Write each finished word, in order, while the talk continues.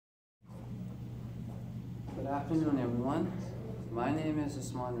afternoon, everyone. My name is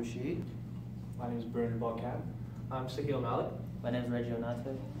Usman Rashid. My name is Brendan Balcab. I'm Sahil Malik. My name is Reggie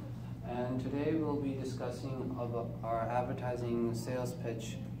Onate. And today we'll be discussing our advertising sales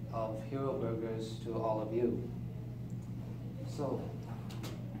pitch of Hero Burgers to all of you. So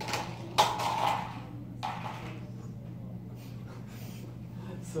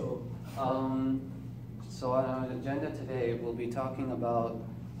on our agenda today, we'll be talking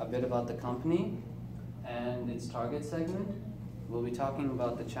a bit about the company and its target segment. We'll be talking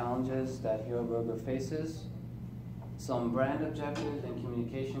about the challenges that Hero Burger faces, some brand objectives and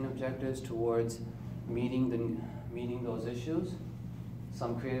communication objectives towards meeting those issues,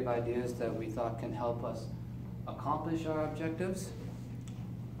 some creative ideas that we thought can help us accomplish our objectives.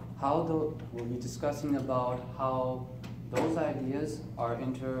 We'll be discussing about how those ideas are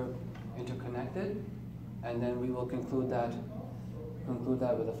interconnected, and then we will conclude that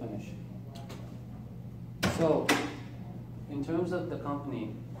with a finish. So, in terms of the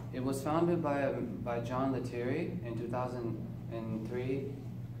company, it was founded by John Lettieri in 2003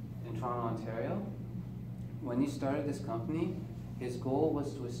 in Toronto, Ontario. When he started this company, his goal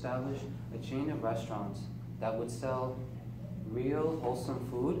was to establish a chain of restaurants that would sell real, wholesome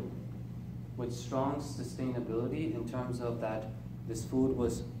food with strong sustainability in terms of that this food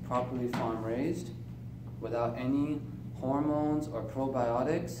was properly farm-raised, without any hormones or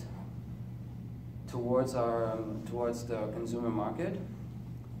probiotics towards the consumer market.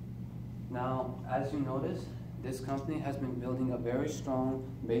 Now, as you notice, this company has been building a very strong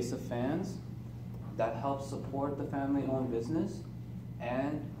base of fans that helps support the family-owned business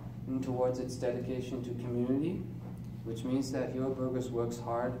and towards its dedication to community, which means that Hero Burgers works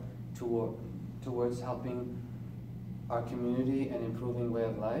hard towards helping our community and improving way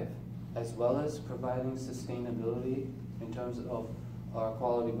of life, as well as providing sustainability in terms of our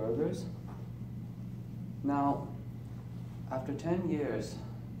quality burgers. Now, after 10 years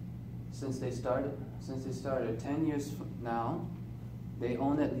since they started, 10 years now, they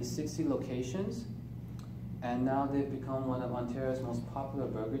own at least 60 locations, and now they've become one of Ontario's most popular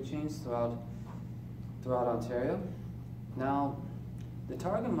burger chains throughout Ontario. Now, the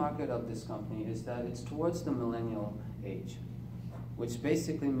target market of this company is that it's towards the millennial age, which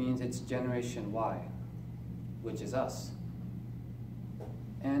basically means it's Generation Y, which is us.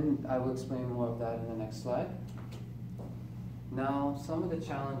 And I will explain more of that in the next slide. Now, some of the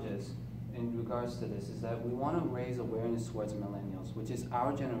challenges in regards to this is that we want to raise awareness towards millennials, which is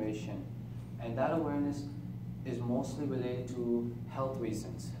our generation. And that awareness is mostly related to health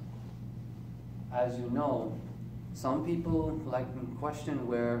reasons. As you know, some people question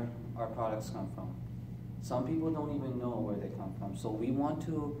where our products come from. Some people don't even know where they come from. So we want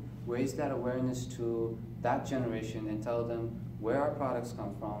to raise that awareness to that generation and tell them where our products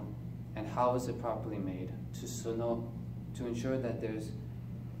come from and how is it properly made to ensure that there's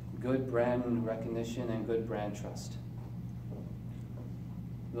good brand recognition and good brand trust.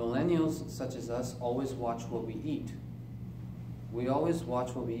 Millennials such as us always watch what we eat. We always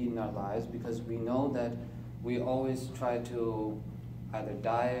watch what we eat in our lives because we know that we always try to either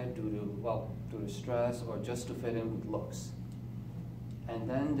diet due to stress or just to fit in with looks. And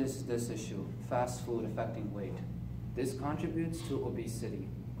then this issue, fast food affecting weight. This contributes to obesity.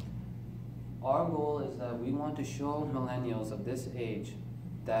 Our goal is that we want to show millennials of this age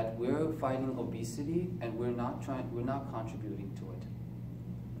that we're fighting obesity and we're not contributing to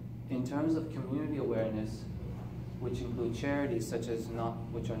it. In terms of community awareness, which include charities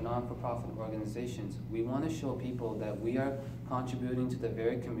which are non-for-profit organizations, we want to show people that we are contributing to the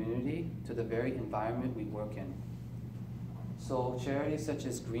very community, to the very environment we work in. So charities such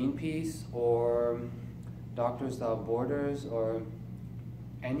as Greenpeace or Doctors Without Borders or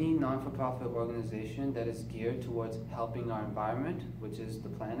any non-for-profit organization that is geared towards helping our environment, which is the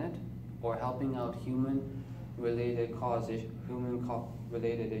planet, or helping out human-related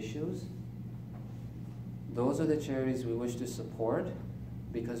issues, those are the charities we wish to support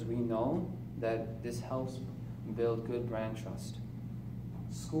because we know that this helps build good brand trust.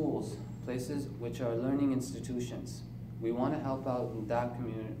 Schools, places which are learning institutions, we want to help out in that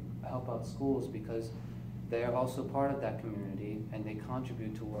community, help out schools because they are also part of that community and they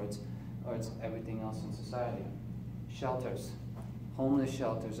contribute towards everything else in society. Shelters, homeless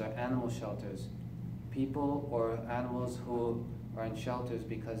shelters or animal shelters, people or animals who are in shelters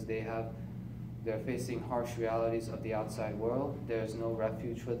because they're facing harsh realities of the outside world. There's no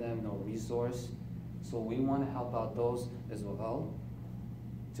refuge for them, no resource. So we want to help out those as well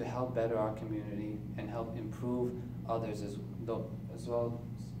to help better our community and help improve others as well,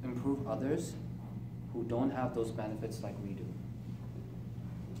 improve others who don't have those benefits like we do.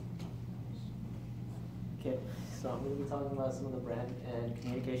 Okay, so I'm going to be talking about some of the brand and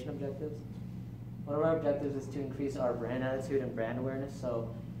communication objectives. One of our objectives is to increase our brand attitude and brand awareness.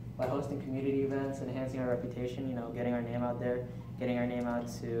 So by hosting community events, enhancing our reputation, getting our name out there, getting our name out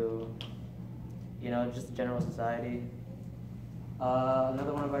to, just general society.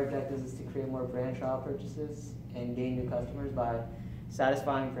 Another one of our objectives is to create more brand trial purchases and gain new customers by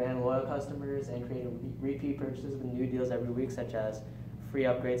satisfying brand loyal customers and creating repeat purchases with new deals every week, such as free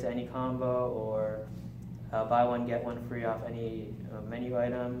upgrades to any combo or buy one get one free off any menu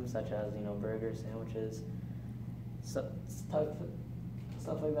items, such as burgers, sandwiches, stuff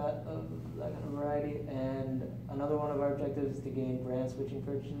like that, that kind of variety. And another one of our objectives is to gain brand switching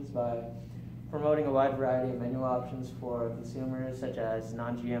purchases by promoting a wide variety of menu options for consumers, such as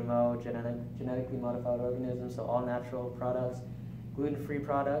non-GMO, genetically modified organisms, so all natural products, gluten-free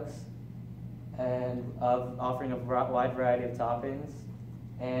products, and offering a wide variety of toppings,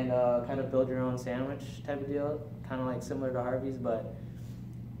 and kind of build your own sandwich type of deal, kind of like similar to Harvey's, but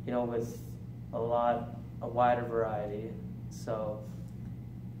with a wider variety. So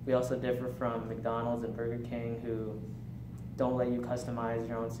we also differ from McDonald's and Burger King, who don't let you customize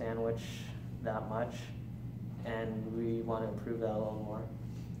your own sandwich that much, and we want to improve that a little more.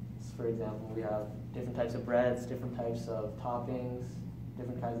 So for example, we have different types of breads, different types of toppings,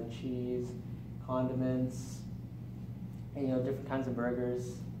 different kinds of cheese, condiments, and different kinds of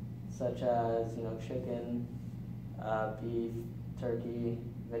burgers, such as chicken, beef, turkey,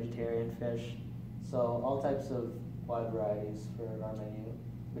 vegetarian, fish. So all types of wide varieties for our menu,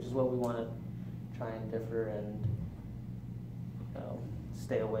 which is what we want to try and differ and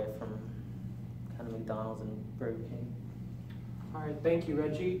stay away from kind of McDonald's and Burger King. All right, thank you,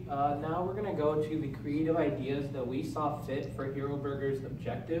 Reggie. Now we're going to go to the creative ideas that we saw fit for Hero Burger's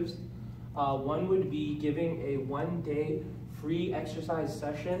objectives. One would be giving a one-day free exercise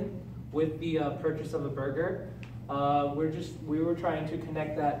session with the purchase of a burger. We were trying to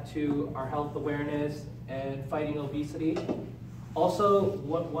connect that to our health awareness and fighting obesity. Also,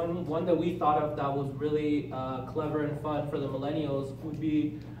 one that we thought of that was really clever and fun for the millennials would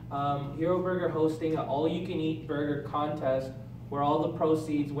be Hero Burger hosting an all-you-can-eat burger contest where all the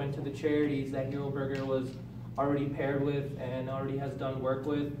proceeds went to the charities that Hero Burger was already paired with and already has done work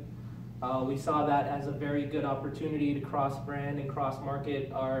with. We saw that as a very good opportunity to cross-brand and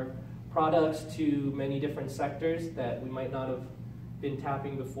cross-market our products to many different sectors that we might not have been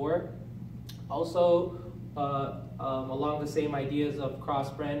tapping before. Also, along the same ideas of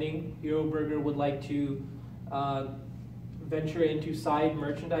cross-branding, Hero Burger would like to venture into side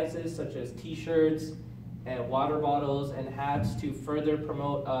merchandises such as t-shirts and water bottles and hats to further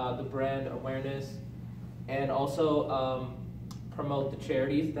promote the brand awareness and also promote the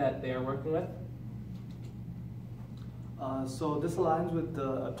charities that they are working with. So this aligns with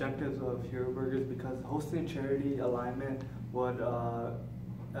the objectives of Hero Burgers because hosting a charity alignment would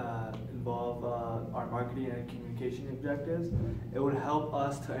involve our marketing and communication objectives. It would help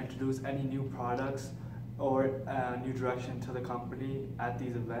us to introduce any new products or new direction to the company at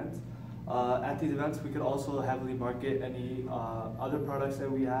these events. At these events, we could also heavily market any other products that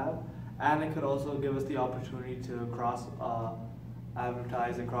we have, and it could also give us the opportunity to cross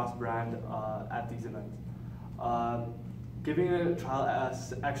advertise and cross brand at these events. Giving a trial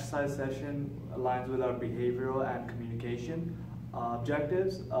exercise session aligns with our behavioral and communication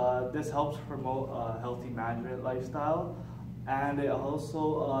objectives. This helps promote a healthy management lifestyle, and it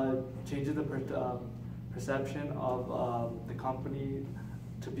also changes the perception of the company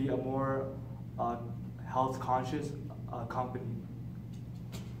to be a more health-conscious company.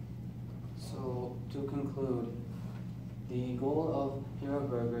 So to conclude, the goal of Hero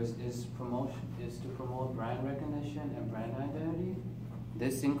Burgers is to promote brand recognition and brand identity.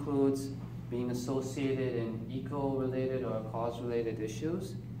 This includes being associated in eco-related or cause-related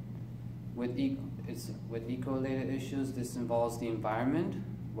issues. With eco-related issues, this involves the environment,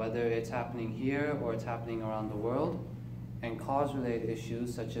 whether it's happening here or it's happening around the world, and cause-related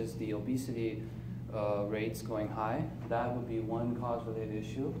issues such as the obesity rates going high. That would be one cause-related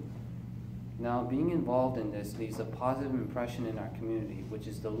issue. Now, being involved in this leaves a positive impression in our community, which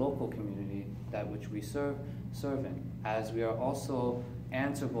is the local community that which we serve in, as we are also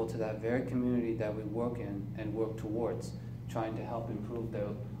answerable to that very community that we work in and work towards, trying to help improve their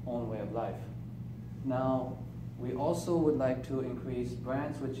own way of life. Now, we also would like to increase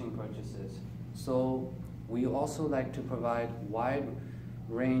brand switching purchases. So we also like to provide wide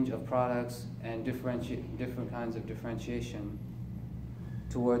range of products and different kinds of differentiation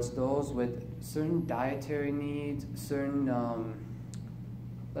towards those with certain dietary needs, certain,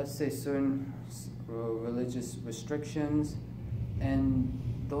 let's say certain religious restrictions, and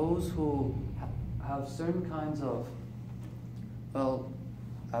those who have certain kinds of, well,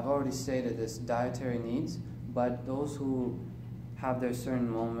 I've already stated this, dietary needs, but those who have their certain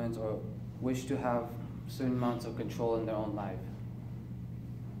moments or wish to have certain amounts of control in their own life.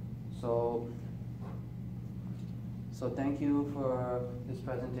 So thank you for this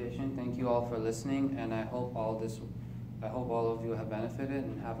presentation. Thank you all for listening, and I hope all of you have benefited,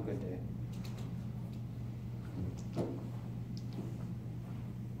 and have a good day.